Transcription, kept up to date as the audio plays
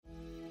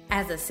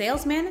As a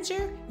sales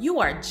manager, you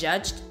are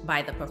judged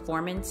by the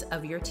performance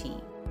of your team,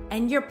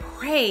 and you're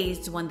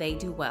praised when they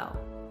do well.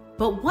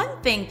 But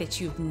one thing that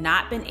you've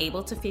not been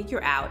able to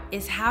figure out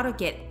is how to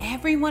get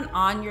everyone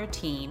on your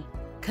team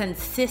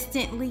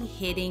consistently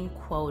hitting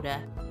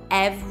quota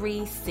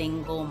every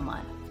single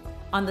month.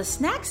 On the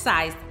Snack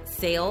Size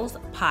Sales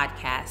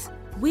podcast,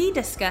 we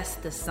discuss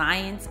the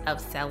science of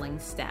selling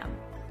STEM.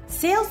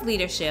 Sales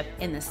leadership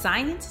in the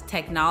science,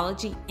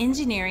 technology,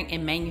 engineering,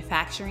 and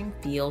manufacturing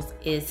fields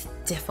is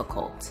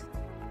difficult.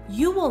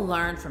 You will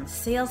learn from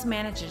sales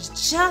managers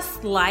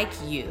just like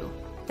you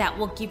that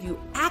will give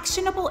you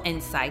actionable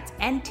insights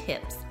and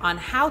tips on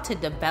how to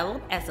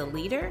develop as a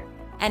leader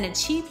and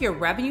achieve your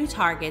revenue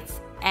targets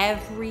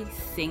every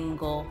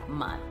single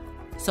month.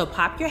 So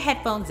pop your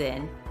headphones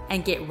in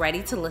and get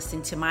ready to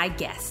listen to my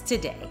guests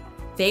today.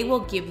 They will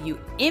give you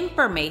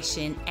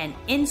information and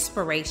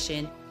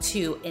inspiration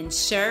to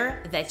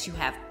ensure that you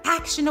have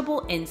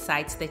actionable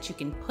insights that you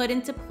can put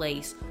into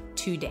place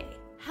today.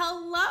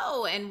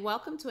 Hello, and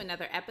welcome to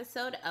another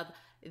episode of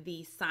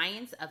the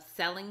Science of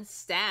Selling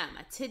STEM.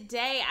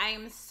 Today, I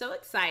am so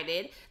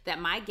excited that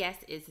my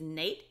guest is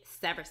Nate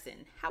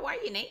Severson. How are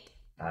you, Nate?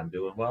 I'm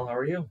doing well. How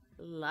are you?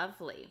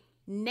 Lovely.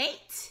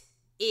 Nate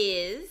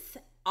is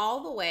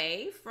all the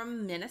way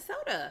from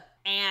Minnesota,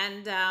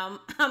 and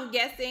I'm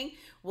guessing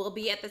we'll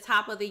be at the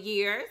top of the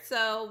year.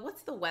 So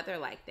what's the weather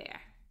like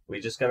there? We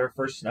just got our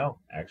first snow,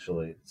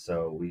 actually.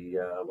 So we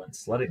went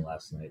sledding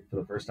last night for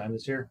the first time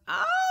this year.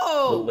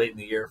 Oh! A little late in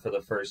the year for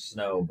the first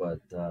snow, but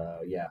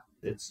yeah,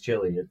 it's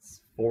chilly.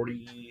 It's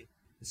 40.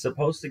 It's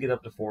supposed to get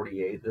up to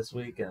 48 this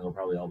week, and it'll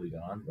probably all be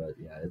gone. But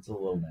yeah, it's a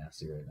little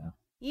nasty right now.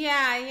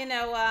 Yeah,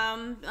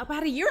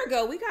 about a year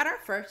ago, we got our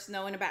first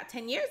snow in about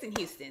 10 years in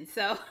Houston.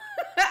 So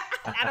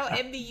I don't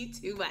envy you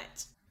too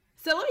much.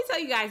 So let me tell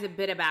you guys a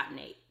bit about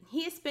Nate.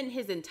 He has spent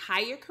his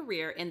entire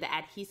career in the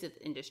adhesive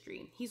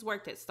industry. He's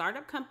worked at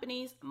startup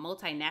companies,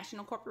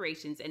 multinational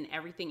corporations, and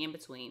everything in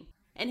between.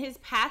 In his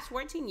past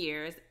 14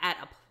 years at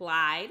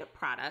Applied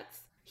Products,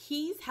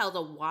 he's held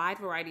a wide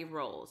variety of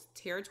roles: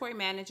 territory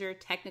manager,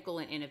 technical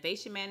and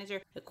innovation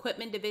manager,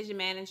 equipment division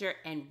manager,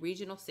 and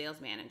regional sales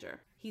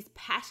manager. He's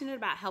passionate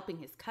about helping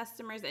his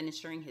customers and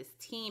ensuring his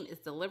team is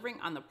delivering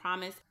on the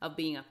promise of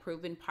being a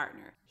proven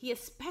partner. He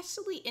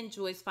especially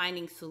enjoys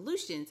finding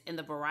solutions in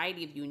the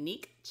variety of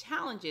unique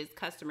challenges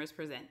customers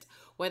present,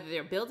 whether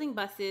they're building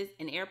buses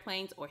and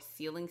airplanes or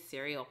sealing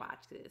cereal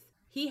boxes.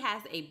 He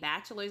has a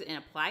bachelor's in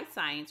applied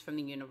science from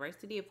the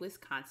University of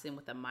Wisconsin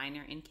with a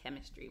minor in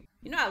chemistry.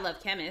 You know I love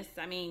chemists.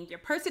 I mean, you're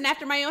a person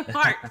after my own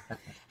heart.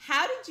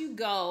 How did you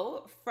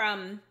go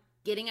from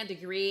getting a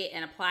degree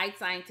in applied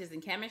sciences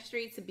and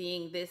chemistry to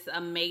being this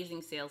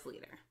amazing sales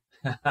leader?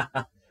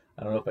 I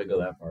don't know if I go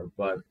that far,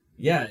 but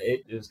yeah,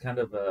 it was kind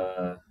of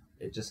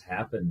it just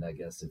happened, I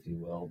guess, if you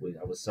will.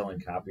 I was selling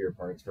copier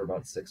parts for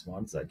about 6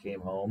 months. I came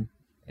home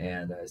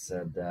and I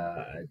said,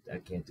 I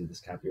can't do this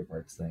copier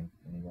parts thing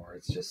anymore.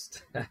 It's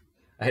just, I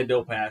had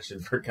no passion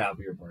for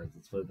copier parts.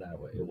 Let's put it that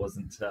way. It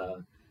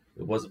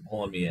wasn't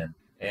pulling me in.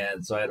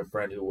 And so I had a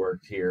friend who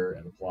worked here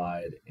at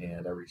Applied,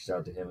 and I reached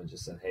out to him and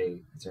just said,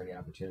 hey, is there any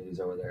opportunities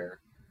over there?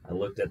 I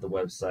looked at the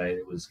website.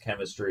 It was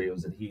chemistry. It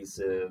was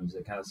adhesives.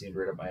 It kind of seemed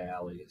right up my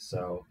alley.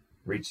 So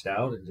reached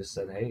out and just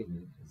said, hey,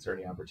 is there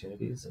any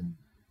opportunities? And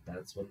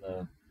that's when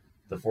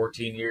the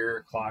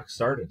 14-year clock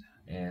started,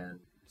 and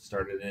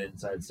started in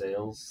inside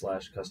sales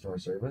 / customer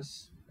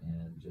service,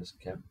 and just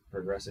kept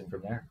progressing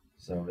from there.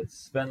 So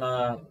it's been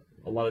a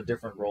lot of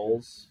different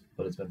roles,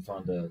 but it's been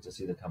fun to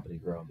see the company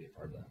grow and be a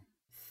part of that.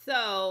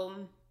 So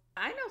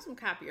I know some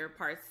copier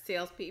parts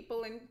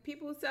salespeople and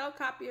people who sell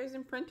copiers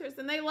and printers,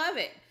 and they love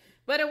it,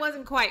 but it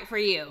wasn't quite for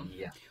you.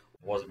 Yeah,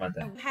 it wasn't my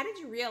thing. How did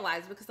you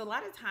realize? Because a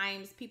lot of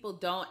times people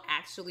don't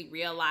actually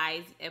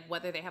realize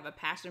whether they have a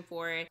passion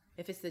for it,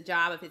 if it's the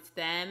job, if it's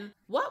them.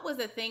 What was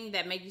the thing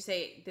that made you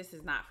say, this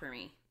is not for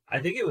me? I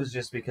think it was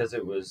just because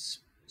it was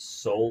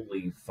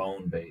solely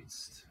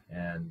phone-based,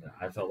 and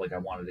I felt like I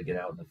wanted to get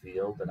out in the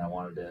field, and I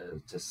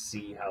wanted to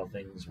see how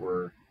things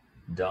were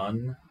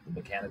done, the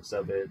mechanics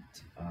of it,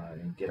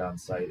 and get on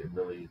site and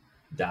really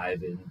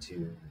dive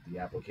into the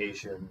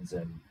applications.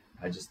 And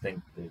I just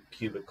think the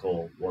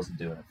cubicle wasn't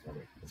doing it for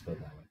me. Let's put it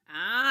that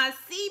way.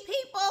 See,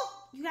 people,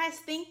 you guys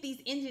think these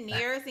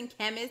engineers and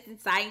chemists and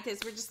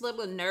scientists were just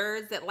little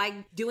nerds that like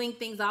doing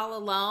things all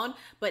alone.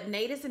 But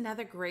Nate is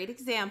another great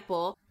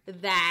example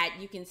that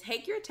you can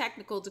take your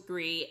technical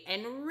degree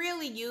and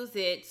really use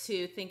it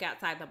to think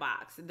outside the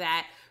box.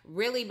 That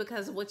really,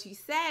 because what you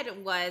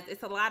said was,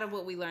 it's a lot of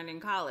what we learned in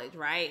college,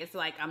 right? It's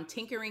like, I'm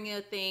tinkering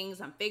with things,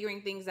 I'm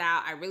figuring things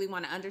out, I really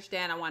want to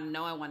understand, I want to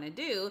know, I want to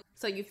do.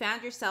 So you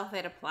found yourself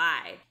at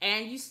Applied,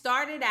 and you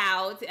started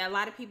out, a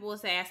lot of people will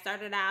say, I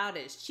started out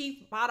as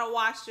chief bottle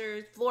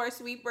washer, floor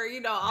sweeper,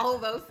 all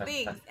of those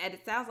things. And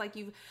it sounds like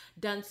you've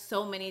done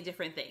so many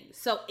different things.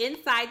 So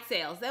inside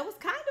sales, that was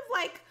kind of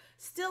like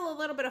still a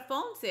little bit of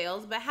phone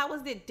sales, but how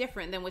was it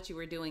different than what you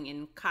were doing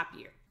in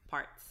copier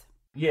parts?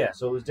 Yeah,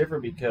 so it was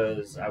different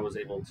because I was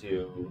able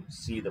to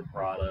see the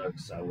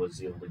products. I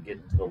was able to get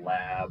into the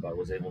lab. I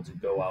was able to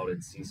go out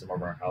and see some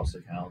of our house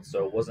accounts.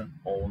 So it wasn't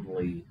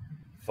only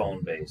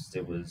phone based,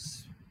 it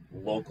was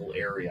local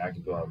area. I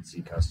could go out and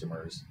see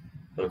customers.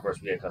 But of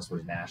course, we had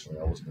customers nationally.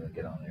 I wasn't going to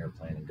get on an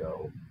airplane and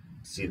go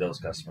see those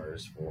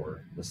customers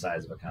for the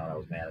size of account I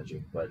was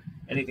managing. But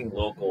anything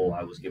local,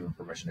 I was given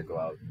permission to go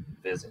out and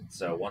visit.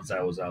 So once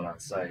I was out on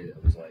site,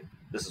 it was like,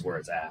 this is where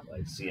it's at,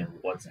 like seeing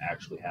what's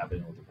actually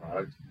happening with the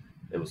product.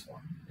 It was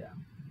fun. Yeah.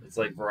 It's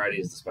like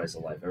variety is the spice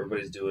of life.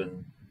 Everybody's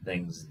doing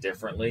things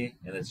differently,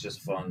 and it's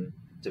just fun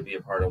to be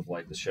a part of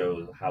like the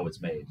show, how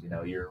it's made. You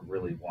know, you're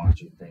really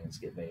watching things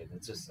get made.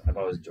 It's just, I've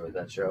always enjoyed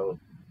that show.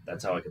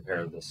 That's how I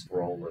compare this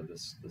role or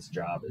this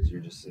job is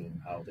you're just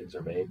seeing how things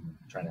are made and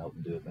trying to help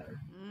them do it better.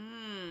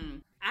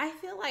 I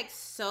feel like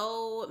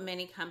so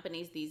many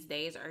companies these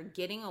days are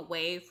getting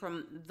away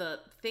from the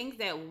things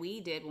that we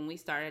did when we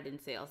started in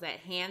sales, that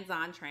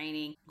hands-on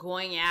training,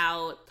 going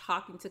out,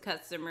 talking to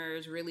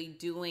customers, really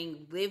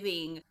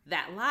living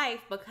that life.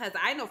 Because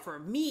I know for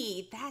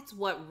me, that's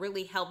what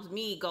really helped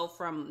me go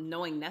from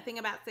knowing nothing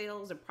about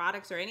sales or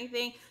products or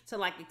anything to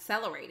like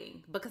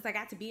accelerating because I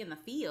got to be in the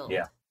field.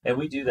 Yeah. And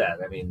we do that.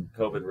 I mean,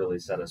 COVID really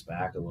set us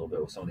back a little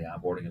bit with some of the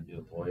onboarding of new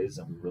employees,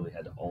 and we really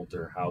had to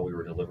alter how we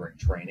were delivering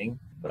training.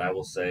 But I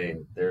will say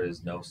there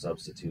is no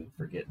substitute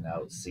for getting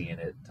out, seeing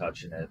it,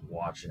 touching it,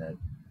 watching it.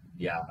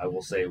 Yeah, I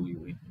will say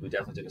we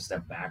definitely took a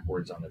step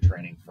backwards on the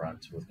training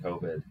front with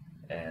COVID.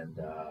 And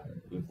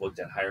we've looked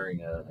at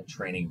hiring a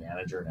training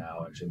manager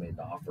now, actually made an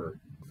offer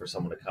for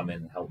someone to come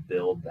in and help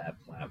build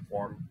that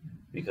platform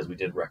because we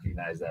did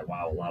recognize that,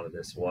 wow, a lot of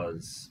this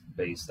was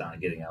based on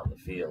getting out in the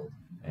field.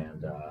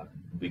 And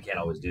we can't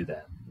always do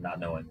that, not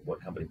knowing what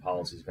company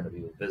policy is going to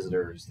be with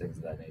visitors, things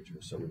of that nature.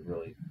 So we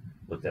really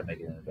looked at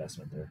making an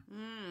investment there.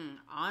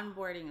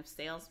 Onboarding of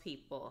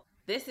salespeople.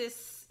 This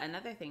is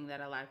another thing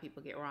that a lot of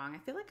people get wrong. I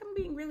feel like I'm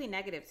being really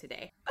negative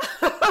today.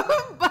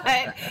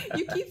 But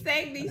you keep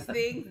saying these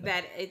things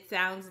that it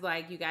sounds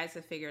like you guys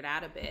have figured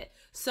out a bit.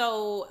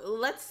 So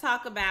let's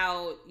talk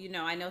about,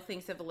 I know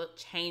things have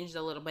changed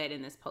a little bit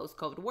in this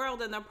post-COVID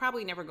world, and they'll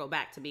probably never go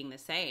back to being the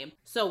same.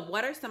 So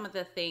what are some of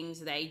the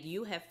things that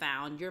you have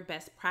found your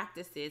best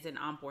practices in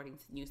onboarding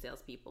new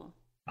salespeople?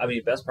 I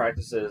mean, best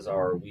practices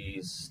are we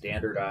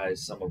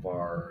standardize some of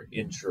our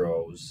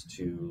intros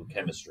to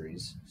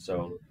chemistries.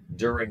 So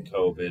during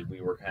COVID,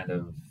 we were kind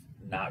of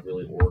not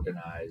really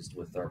organized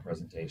with our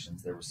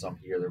presentations. There was some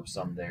here, there was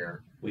some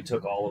there. We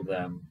took all of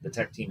them. The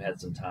tech team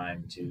had some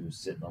time to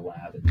sit in the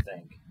lab and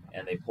think,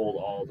 and they pulled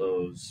all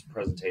those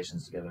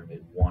presentations together and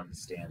made one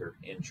standard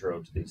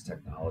intro to these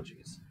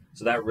technologies.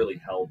 So that really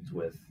helped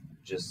with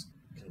just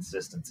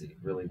consistency,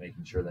 really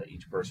making sure that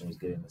each person was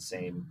getting the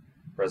same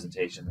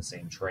presentation, the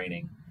same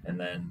training, and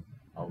then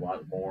a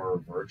lot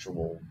more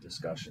virtual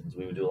discussions.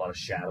 We would do a lot of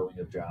shadowing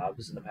of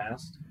jobs in the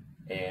past,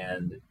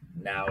 and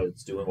now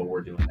it's doing what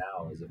we're doing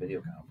now as a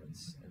video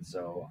conference. And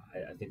so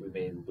I think we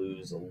may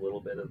lose a little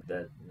bit of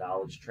that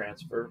knowledge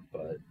transfer,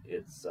 but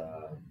it's,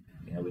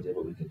 we did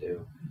what we could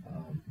do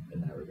in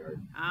that regard.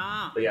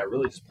 But yeah,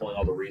 really just pulling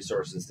all the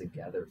resources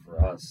together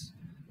for us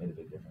made a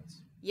big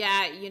difference.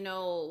 Yeah,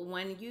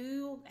 when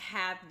you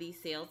have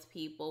these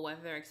salespeople,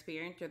 whether they're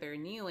experienced or they're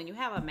new, and you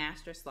have a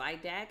master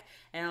slide deck,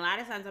 and a lot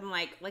of times I'm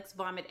like, let's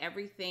vomit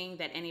everything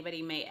that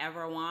anybody may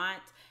ever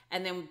want,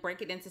 and then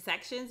break it into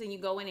sections, and you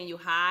go in and you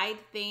hide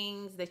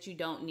things that you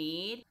don't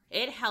need.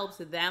 It helps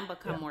them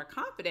become more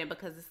confident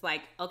because it's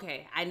like,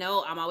 okay, I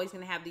know I'm always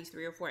going to have these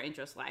 3 or 4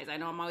 intro slides. I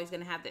know I'm always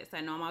going to have this.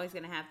 I know I'm always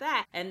going to have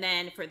that. And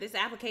then for this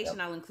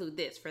application, I'll include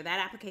this. For that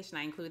application,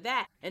 I include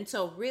that. And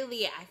so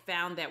really, I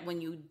found that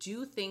when you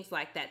do things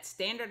like that,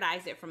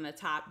 standardize it from the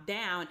top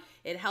down,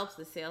 it helps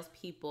the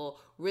salespeople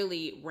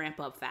really ramp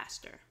up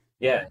faster.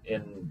 Yeah,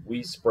 and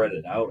we spread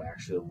it out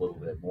actually a little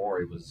bit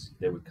more.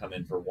 They would come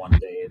in for one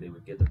day, they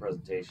would get the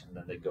presentation,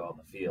 then they'd go out in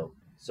the field.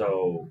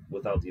 So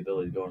without the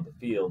ability to go into the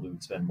field, we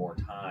would spend more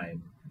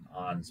time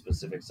on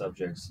specific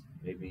subjects,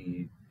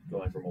 maybe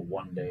going from a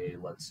one day,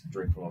 let's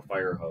drink from a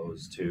fire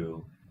hose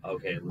to,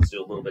 okay, let's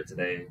do a little bit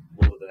today,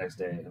 a little bit the next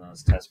day, and then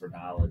let's test for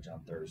knowledge on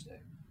Thursday.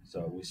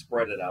 So we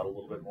spread it out a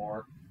little bit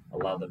more,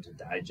 allow them to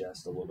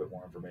digest a little bit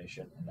more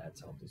information, and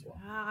that's helped as well.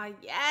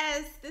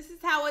 Yes, this is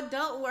how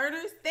adult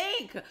learners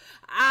think.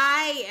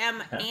 I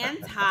am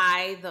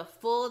anti the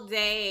full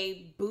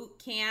day boot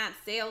camp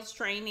sales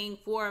training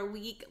for a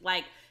week.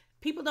 Like,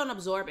 people don't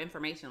absorb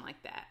information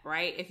like that,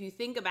 right? If you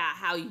think about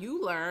how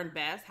you learn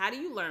best, how do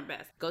you learn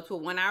best? Go to a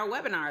 1-hour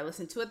webinar,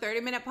 listen to a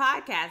 30-minute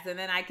podcast, and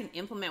then I can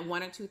implement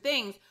 1 or 2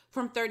 things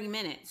from 30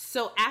 minutes.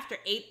 So after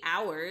 8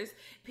 hours,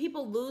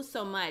 people lose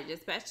so much,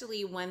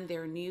 especially when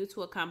they're new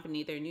to a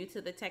company, they're new to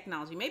the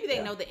technology. Maybe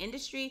they know the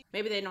industry,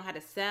 maybe they know how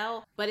to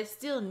sell, but it's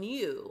still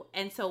new.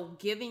 And so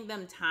giving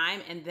them time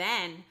and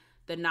then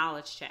the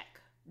knowledge check.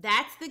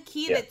 That's the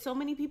key that so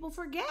many people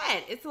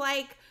forget. It's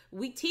like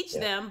we teach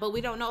them, but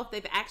we don't know if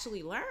they've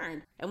actually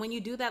learned. And when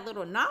you do that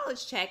little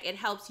knowledge check, it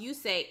helps you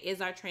say,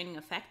 is our training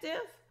effective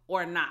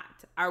or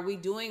not? Are we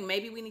doing,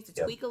 maybe we need to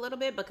tweak a little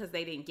bit because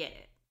they didn't get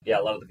it. Yeah,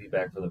 a lot of the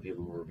feedback from the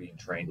people who were being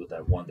trained with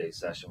that 1 day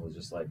session was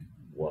just like,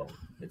 whoa,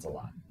 it's a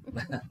lot.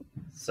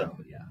 So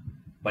yeah,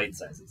 bite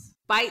sizes.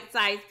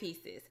 Bite-sized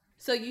pieces.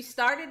 So you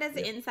started as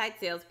an Yeah. inside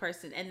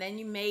salesperson, and then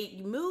you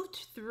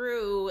moved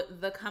through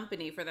the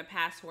company for the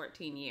past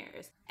 14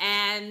 years.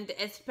 And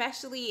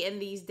especially in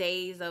these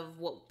days of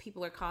what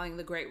people are calling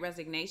the Great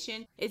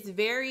Resignation, it's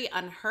very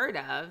unheard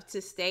of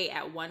to stay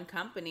at one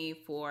company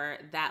for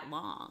that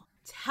long.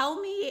 Tell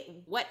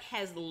me what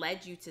has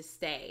led you to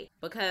stay,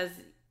 because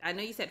I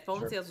know you said phone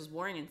Sure. sales was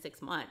boring in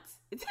 6 months.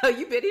 So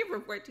you've been here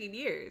for 14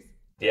 years.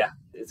 Yeah,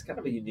 it's kind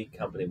of a unique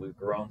company. We've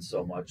grown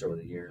so much over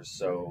the years.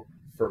 So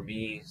for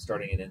me,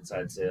 starting in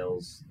inside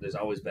sales, there's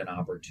always been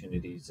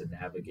opportunities to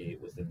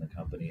navigate within the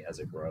company as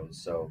it grows.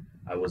 So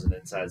I was in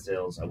inside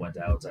sales. I went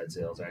to outside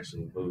sales. I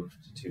actually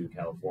moved to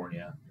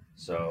California.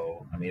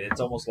 So, I mean, it's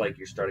almost like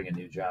you're starting a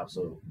new job.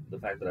 So the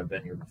fact that I've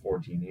been here for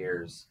 14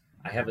 years,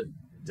 I haven't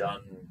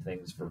done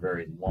things for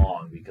very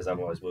long because I've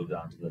always moved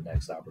on to the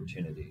next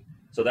opportunity.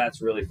 So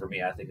that's really for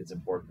me. I think it's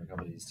important for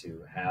companies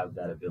to have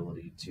that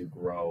ability to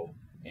grow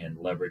and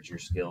leverage your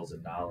skills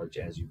and knowledge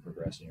as you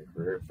progress in your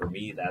career. For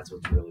me, that's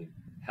what's really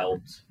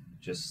helped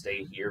just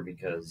stay here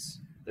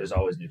because there's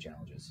always new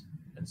challenges.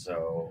 And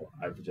so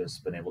I've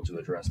just been able to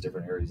address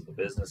different areas of the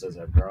business as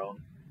I've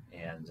grown.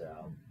 And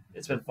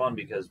it's been fun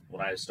because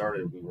when I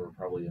started, we were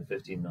probably a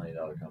 $15 million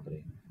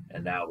company.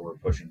 And now we're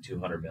pushing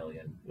 200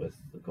 million with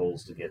the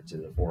goals to get to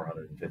the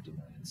 450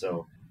 million.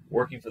 So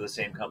working for the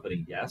same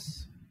company,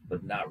 yes,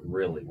 but not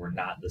really. We're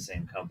not the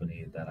same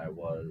company that I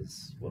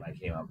was when I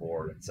came on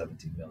board at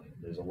 17 million.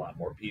 There's a lot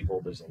more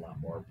people, there's a lot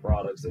more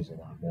products, there's a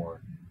lot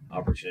more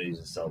opportunities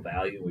to sell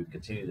value. We've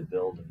continued to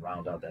build and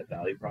round out that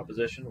value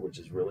proposition, which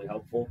is really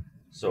helpful.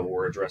 So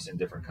we're addressing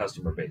different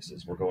customer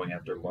bases. We're going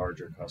after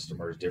larger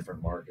customers,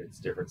 different markets,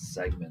 different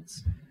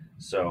segments.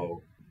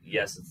 So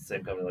yes, it's the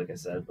same company, like I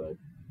said, but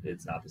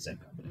it's not the same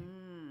company.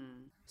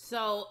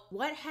 So,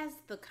 what has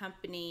the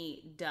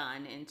company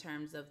done in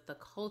terms of the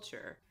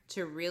culture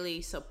to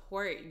really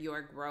support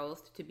your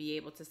growth, to be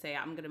able to say,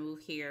 I'm going to move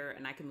here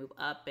and I can move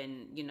up,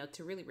 and,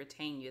 to really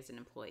retain you as an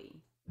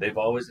employee? They've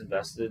always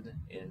invested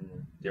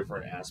in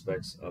different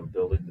aspects of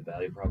building the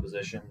value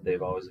proposition.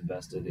 They've always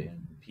invested in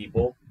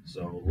people,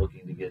 so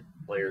looking to get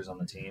players on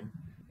the team.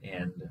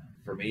 And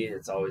for me,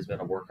 it's always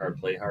been a work hard,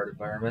 play hard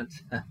environment.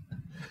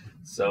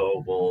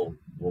 So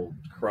we'll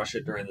crush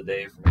it during the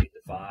day from 8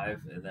 to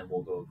 5, and then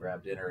we'll go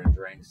grab dinner and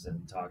drinks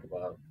and talk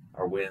about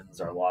our wins,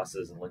 our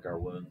losses, and lick our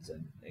wounds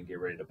and get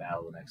ready to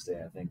battle the next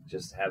day. I think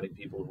just having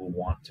people who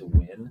want to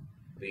win,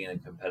 being a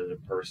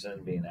competitive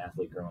person, being an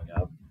athlete growing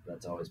up,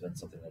 that's always been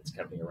something that's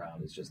kept me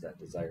around. Is just that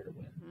desire to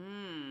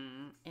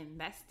win.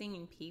 Investing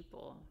in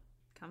people.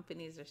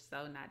 Companies are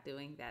so not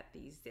doing that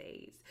these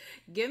days.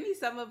 Give me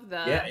some of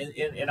the...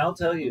 Yeah, and I'll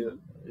tell you,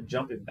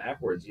 jumping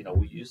backwards,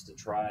 we used to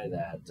try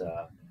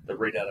that, the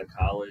right out of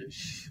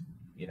college,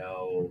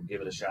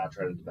 give it a shot,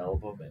 try to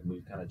develop them. And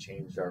we've kind of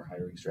changed our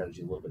hiring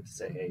strategy a little bit to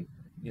say, hey,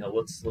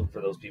 let's look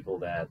for those people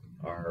that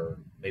are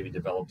maybe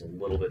developed a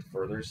little bit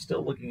further,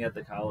 still looking at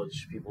the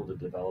college people to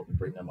develop and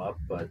bring them up.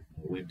 But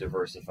we've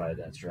diversified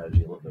that strategy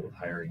a little bit with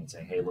hiring and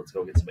saying, hey, let's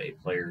go get some A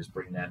players,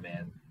 bring them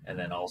in, and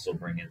then also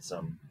bring in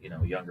some,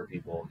 younger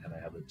people, kind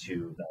of have the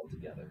two all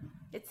together.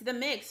 It's the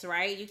mix,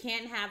 right? You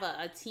can't have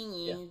a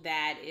team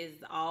that is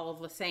all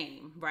the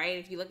same, right?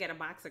 If you look at a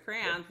box of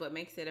crayons, what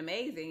makes it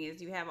amazing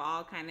is you have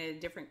all kind of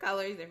different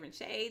colors, different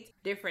shades,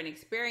 different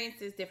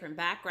experiences, different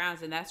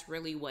backgrounds, and that's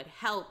really what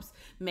helps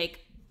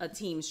make a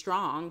team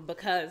strong,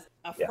 because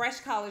a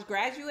fresh college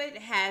graduate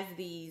has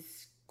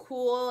these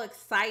cool,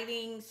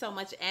 exciting, so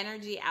much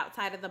energy,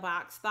 outside of the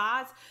box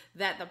thoughts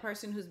that the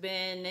person who's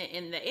been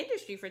in the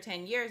industry for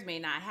 10 years may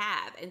not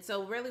have. And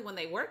so really when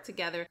they work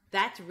together,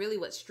 that's really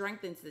what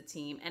strengthens the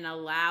team and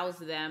allows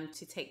them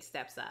to take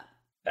steps up.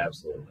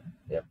 Absolutely.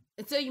 Yep.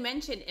 And so you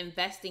mentioned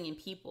investing in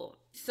people.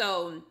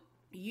 So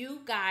you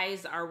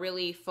guys are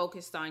really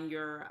focused on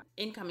your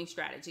incoming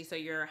strategy, so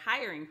your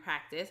hiring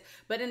practice.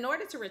 But in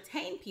order to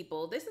retain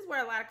people, this is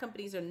where a lot of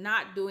companies are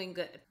not doing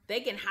good.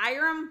 They can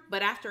hire them,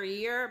 but after a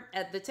year,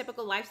 the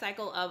typical life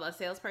cycle of a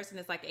salesperson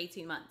is like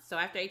 18 months. So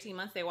after 18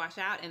 months, they wash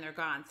out and they're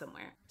gone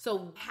somewhere.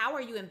 So how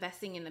are you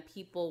investing in the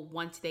people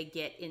once they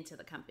get into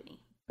the company?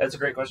 That's a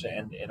great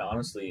question. And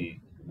honestly,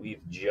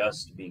 we've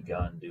just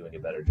begun doing a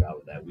better job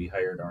of that. We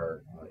hired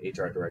our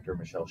HR director,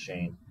 Michelle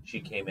Shane. She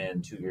came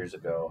in 2 years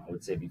ago. I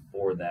would say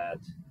before that,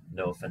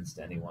 no offense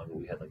to anyone, but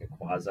we had like a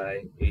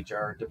quasi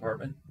HR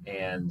department,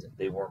 and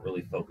they weren't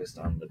really focused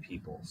on the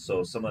people.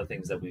 So some of the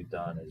things that we've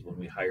done is when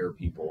we hire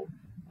people,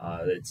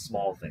 it's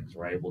small things,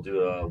 right? We'll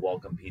do a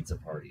welcome pizza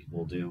party.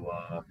 We'll do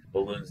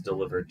balloons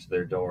delivered to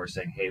their door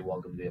saying, hey,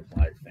 welcome to the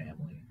Applied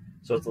family.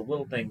 So it's the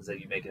little things that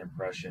you make an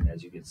impression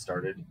as you get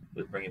started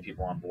with bringing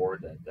people on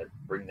board that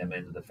bring them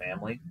into the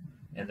family.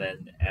 And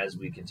then as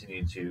we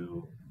continue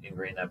to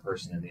ingrain that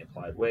person in the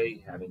Applied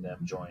way, having them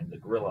join the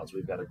grill outs.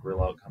 We've got a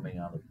grill out coming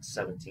on the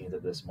 17th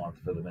of this month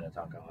for the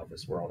Minnetonka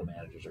office, where all the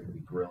managers are going to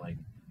be grilling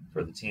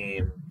for the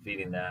team,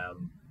 feeding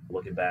them,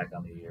 looking back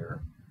on the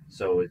year.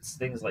 So it's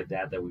things like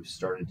that we've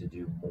started to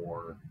do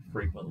more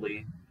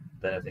frequently.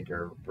 that I think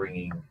are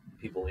bringing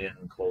people in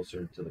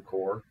closer to the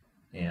core.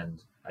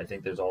 And I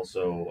think there's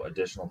also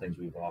additional things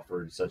we've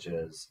offered, such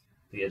as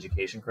the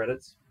education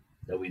credits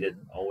that we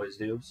didn't always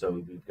do. So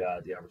we've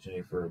got the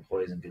opportunity for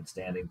employees in good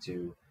standing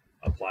to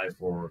apply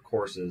for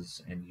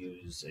courses and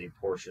use a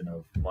portion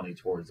of money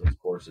towards those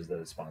courses that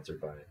is sponsored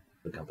by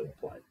the company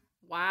Applied.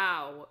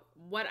 Wow.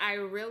 What I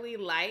really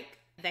like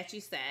that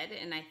you said,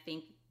 and I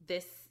think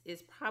this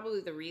is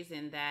probably the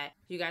reason that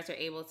you guys are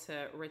able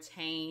to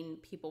retain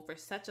people for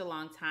such a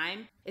long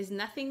time, is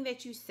nothing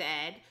that you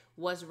said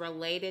was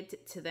related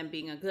to them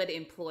being a good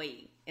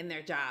employee in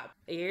their job.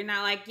 You're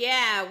not like,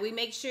 yeah, we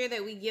make sure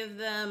that we give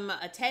them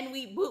a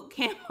 10-week boot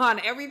camp on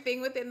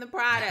everything within the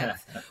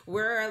products.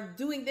 We're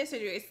doing this.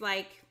 It's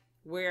like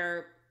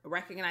we're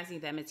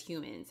recognizing them as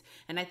humans.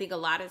 And I think a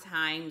lot of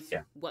times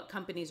what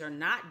companies are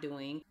not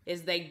doing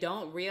is they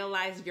don't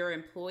realize your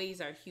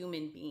employees are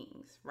human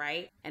beings,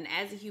 right? And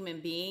as a human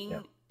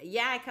being,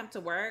 I come to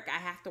work. I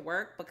have to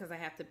work because I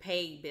have to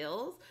pay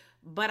bills,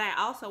 but I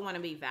also want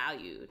to be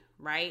valued,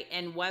 right?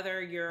 And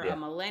whether you're a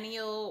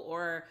millennial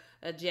or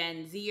a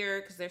Gen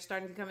Zer, because they're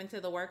starting to come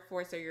into the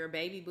workforce, or you're a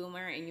baby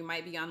boomer and you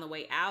might be on the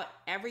way out,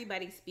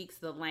 everybody speaks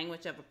the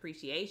language of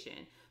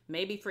appreciation.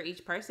 Maybe for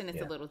each person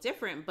it's a little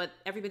different, but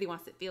everybody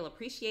wants to feel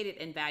appreciated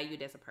and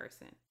valued as a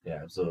person. Yeah,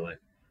 absolutely.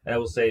 And I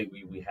will say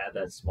we had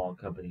that small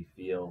company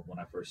feel when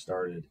I first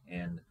started,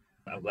 and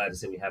I'm glad to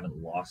say we haven't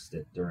lost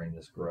it during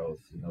this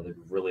growth. You know, they've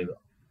really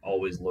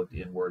always looked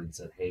inward and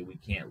said, hey, we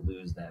can't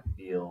lose that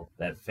feel,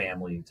 that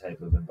family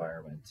type of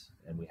environment.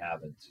 And we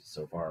haven't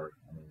so far.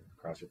 I mean,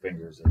 cross your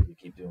fingers and we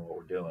keep doing what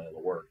we're doing,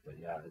 it'll work. But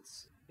yeah,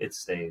 it's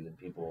stayed, and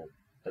people,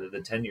 the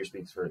tenure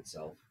speaks for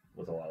itself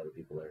with a lot of the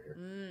people that are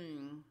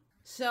here.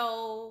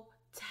 So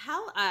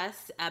tell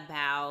us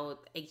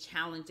about a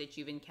challenge that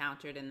you've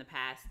encountered in the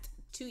past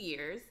 2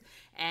 years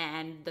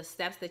and the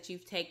steps that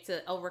you've taken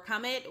to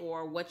overcome it,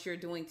 or what you're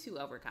doing to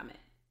overcome it.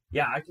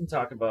 Yeah, I can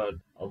talk about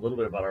a little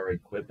bit about our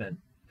equipment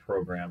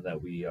program that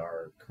we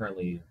are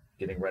currently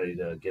getting ready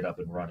to get up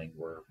and running.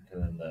 We're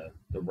kind of in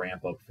the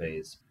ramp up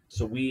phase.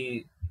 So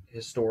we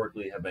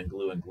historically have been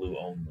glue and glue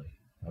only.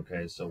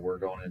 Okay, so we're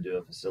going into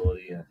a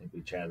facility, and I think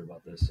we chatted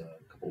about this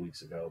a couple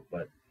weeks ago,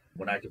 but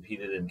when I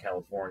competed in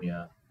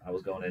California, I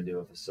was going into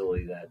a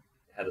facility that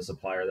had a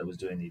supplier that was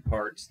doing the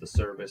parts, the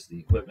service, the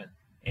equipment,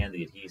 and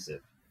the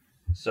adhesive.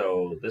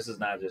 So this is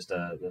not just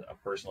a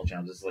personal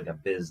challenge. This is like a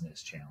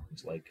business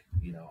challenge. Like,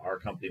 you know, our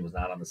company was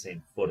not on the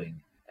same footing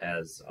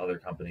as other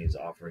companies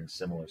offering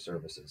similar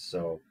services.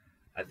 So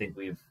I think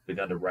we've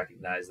begun to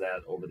recognize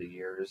that over the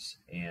years,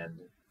 and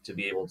to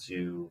be able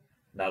to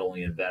not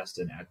only invest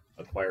and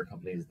acquire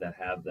companies that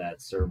have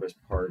that service,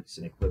 parts,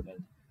 and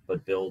equipment,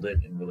 but build it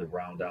and really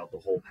round out the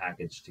whole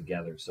package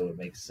together. So it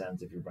makes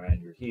sense if you're buying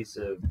your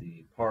adhesive,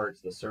 the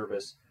parts, the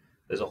service,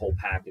 there's a whole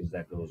package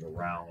that goes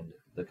around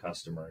the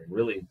customer, and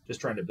really just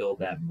trying to build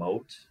that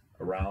moat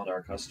around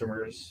our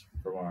customers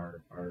from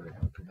our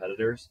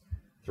competitors,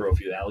 throw a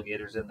few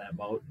alligators in that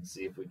moat and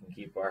see if we can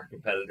keep our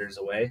competitors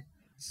away.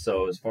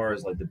 So as far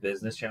as like the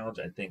business challenge,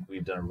 I think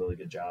we've done a really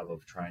good job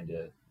of trying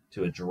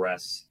to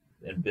address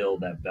and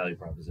build that value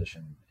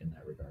proposition in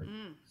that regard.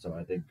 So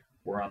I think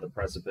we're on the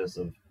precipice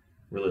of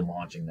really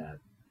launching that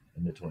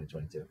into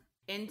 2022.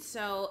 And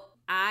so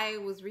I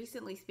was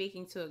recently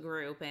speaking to a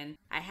group, and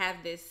I have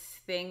this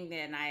thing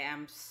that I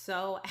am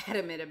so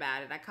adamant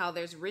about it. I call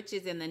there's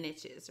riches in the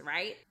niches,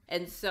 right?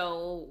 And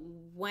so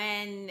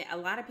when a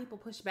lot of people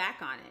push back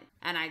on it,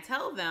 and I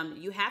tell them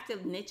you have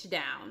to niche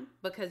down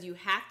because you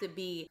have to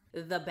be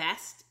the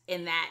best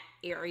in that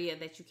area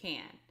that you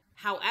can.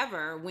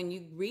 However, when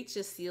you reach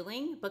a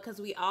ceiling, because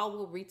we all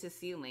will reach a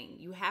ceiling,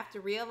 you have to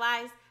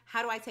realize,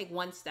 how do I take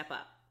one step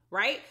up?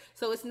 Right?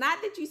 So it's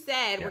not that you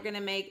said, we're going to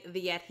make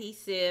the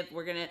adhesive,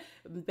 we're going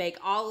to make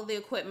all of the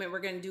equipment, we're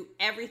going to do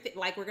everything,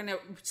 like we're going to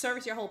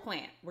service your whole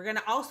plant. We're going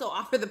to also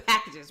offer the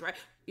packages, right?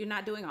 You're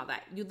not doing all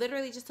that. You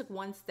literally just took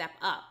one step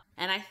up.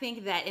 And I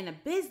think that in a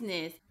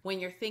business,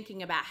 when you're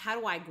thinking about how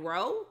do I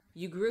grow,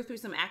 you grew through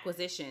some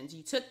acquisitions.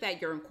 You took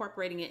that, you're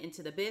incorporating it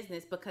into the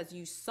business because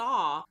you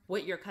saw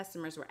what your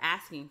customers were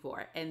asking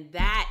for. And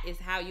that is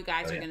how you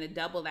guys are going to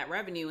double that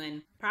revenue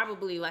in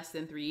probably less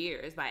than 3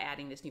 years by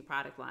adding this new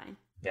product line.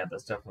 Yeah,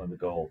 that's definitely the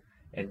goal.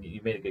 And you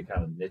made a good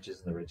comment,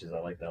 niches and the riches. I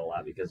like that a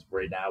lot, because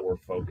right now we're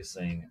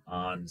focusing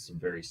on some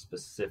very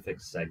specific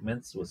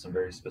segments with some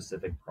very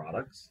specific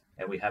products,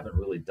 and we haven't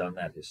really done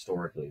that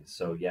historically.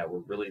 So yeah, we're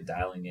really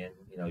dialing in,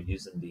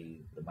 using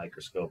the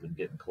microscope and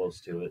getting close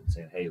to it and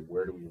saying, hey,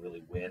 where do we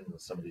really win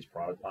with some of these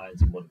product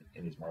lines and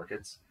in these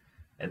markets?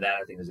 And that,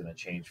 I think, is going to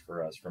change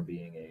for us from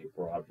being a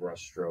broad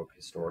brush stroke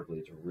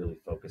historically to really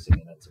focusing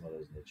in on some of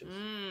those niches.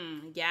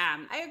 Yeah,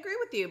 I agree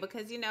with you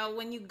because,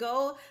 when you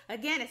go,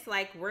 again, it's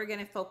like we're going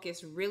to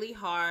focus really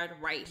hard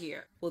right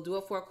here. We'll do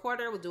it for a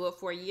quarter, we'll do it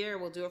for a year,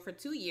 we'll do it for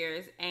 2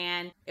 years.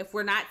 And if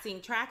we're not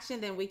seeing traction,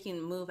 then we can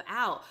move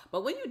out.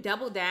 But when you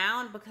double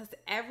down, because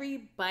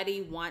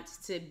everybody wants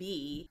to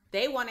be,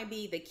 they want to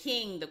be the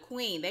king, the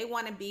queen. They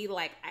want to be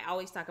like, I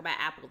always talk about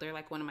Apple. They're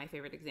like one of my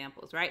favorite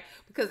examples, right?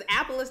 Because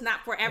Apple is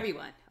not for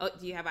everyone. Oh,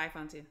 do you have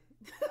iPhone too?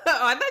 Oh,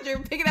 I thought you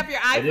were picking up your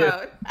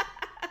iPhone.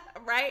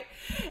 Right?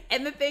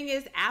 And the thing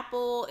is,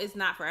 Apple is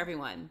not for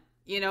everyone.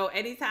 You know,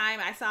 anytime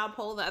I saw a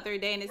poll the other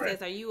day and it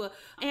says, are you a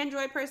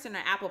Android person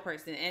or Apple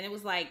person? And it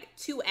was like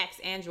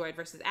 2x Android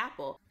versus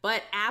Apple.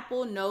 But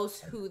Apple knows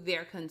who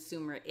their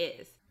consumer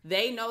is.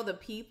 They know the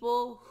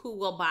people who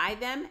will buy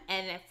them.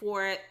 And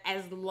for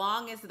as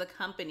long as the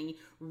company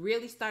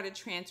really started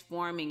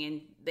transforming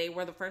and they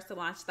were the first to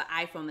launch the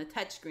iPhone, the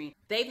touchscreen,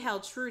 they've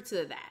held true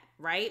to that,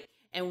 right?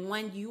 And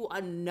when you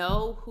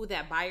know who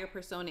that buyer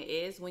persona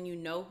is, when you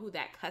know who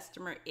that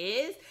customer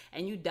is,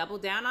 and you double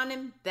down on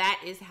them,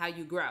 that is how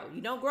you grow.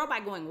 You don't grow by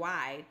going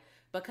wide,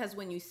 because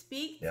when you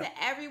speak to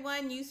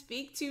everyone, you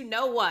speak to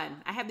no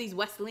one. I have these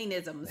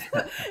Wesleyanisms,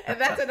 and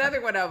that's another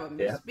one of them.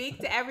 You speak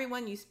to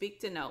everyone, you speak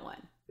to no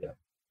one. Yeah,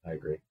 I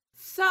agree.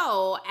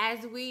 So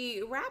as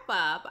we wrap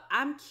up,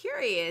 I'm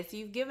curious,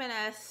 you've given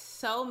us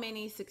so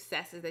many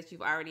successes that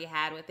you've already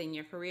had within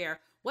your career.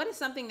 What is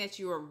something that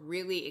you are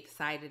really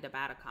excited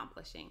about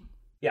accomplishing?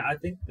 Yeah, I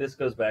think this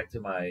goes back to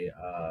my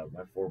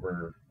my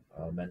former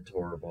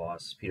mentor,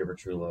 boss, Peter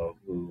Petrullo,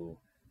 who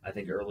I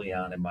think early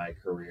on in my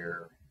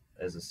career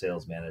as a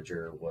sales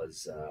manager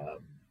was I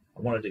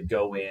wanted to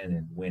go in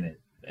and win it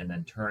and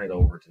then turn it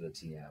over to the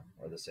TM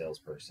or the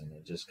salesperson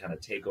and just kind of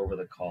take over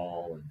the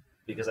call, and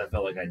because I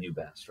felt like I knew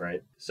best,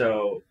 right?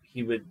 So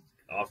he would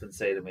often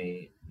say to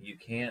me, you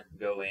can't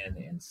go in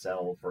and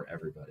sell for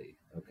everybody,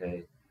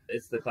 okay?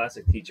 It's the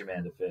classic teach a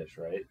man to fish,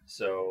 right?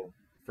 So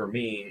for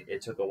me,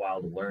 it took a while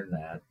to learn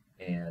that.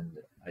 And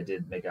I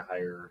did make a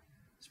hire,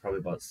 it's probably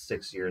about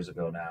 6 years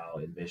ago now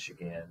in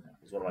Michigan.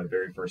 It was one of my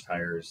very first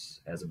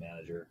hires as a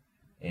manager,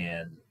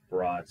 and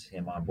brought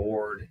him on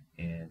board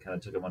and kind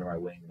of took him under my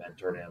wing,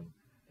 mentored him.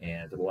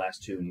 And for the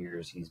last 2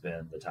 years, he's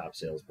been the top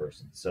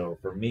salesperson. So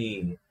for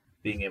me,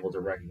 being able to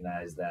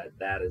recognize that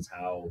that is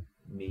how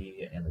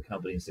me and the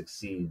company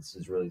succeeds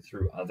is really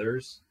through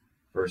others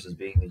versus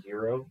being the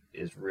hero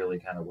is really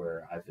kind of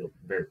where I feel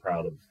very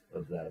proud of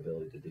that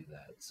ability to do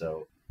that.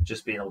 So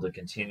just being able to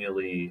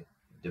continually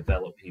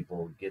develop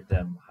people, get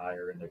them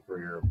higher in their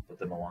career, put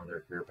them along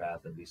their career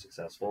path and be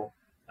successful,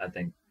 I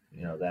think,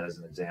 you know, that as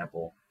an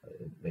example,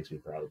 it makes me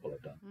proud of what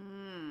I've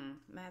done.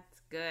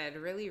 That's good.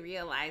 Really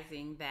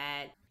realizing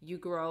that you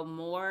grow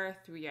more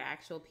through your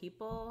actual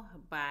people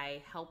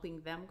by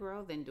helping them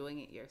grow than doing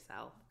it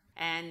yourself.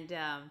 And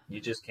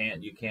you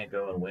can't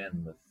go and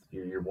win with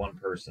you're one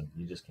person.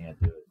 You just can't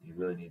do it. You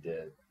really need to,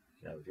 you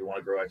know, if you want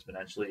to grow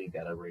exponentially, you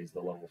got to raise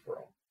the level for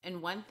all.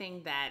 And one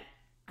thing that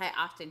I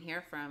often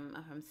hear from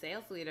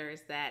sales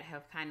leaders that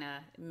have kind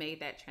of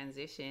made that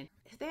transition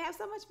is they have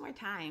so much more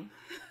time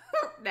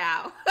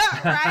now,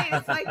 right?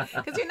 It's like,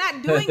 because you're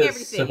not doing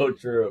everything. So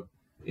true.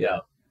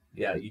 Yeah.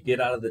 You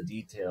get out of the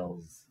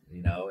details,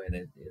 you know,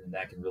 and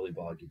that can really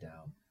bog you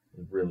down.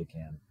 It really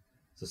can.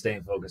 So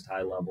staying focused,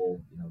 high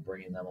level, you know,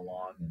 bringing them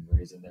along and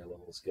raising their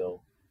level of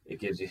skill, it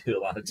gives you a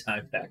lot of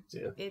time back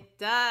too. It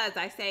does.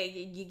 I say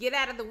you get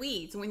out of the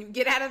weeds. When you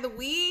get out of the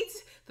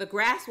weeds, the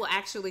grass will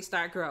actually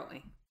start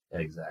growing.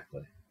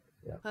 Exactly.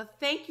 Yeah. Well,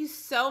 thank you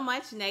so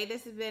much, Nate.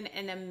 This has been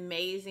an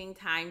amazing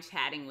time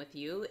chatting with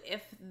you.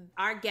 If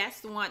our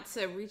guests want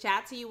to reach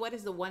out to you, what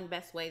is the one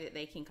best way that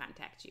they can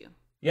contact you?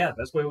 Yeah,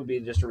 best way would be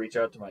just to reach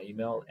out to my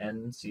email,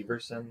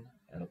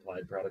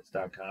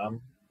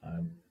 nseverson@appliedproducts.com.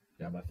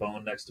 Got my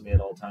phone next to me at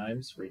all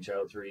times. Reach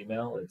out through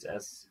email. It's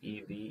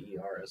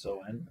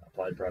SEVERSON,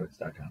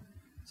 appliedproducts.com.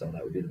 So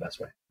that would be the best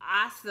way.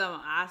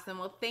 Awesome.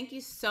 Well, thank you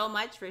so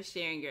much for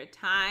sharing your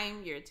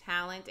time, your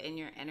talent, and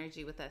your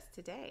energy with us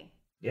today.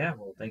 Yeah,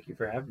 well, thank you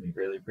for having me.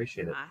 Really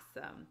appreciate it.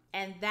 Awesome.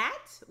 And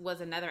that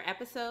was another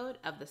episode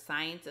of The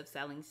Science of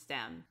Selling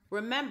STEM.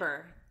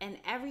 Remember, in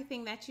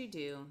everything that you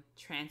do,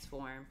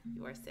 transform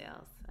your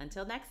sales.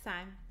 Until next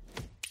time.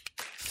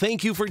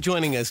 Thank you for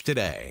joining us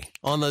today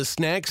on the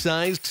Snack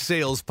Sized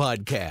Sales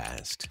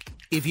Podcast.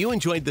 If you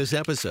enjoyed this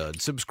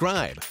episode,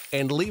 subscribe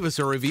and leave us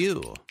a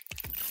review.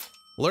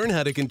 Learn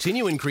how to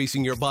continue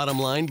increasing your bottom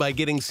line by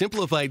getting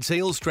simplified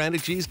sales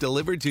strategies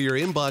delivered to your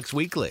inbox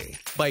weekly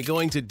by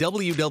going to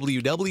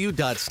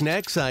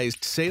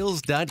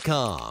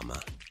www.snacksizedSales.com.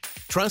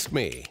 Trust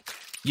me,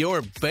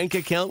 your bank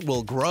account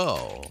will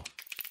grow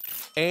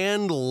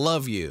and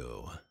love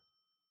you.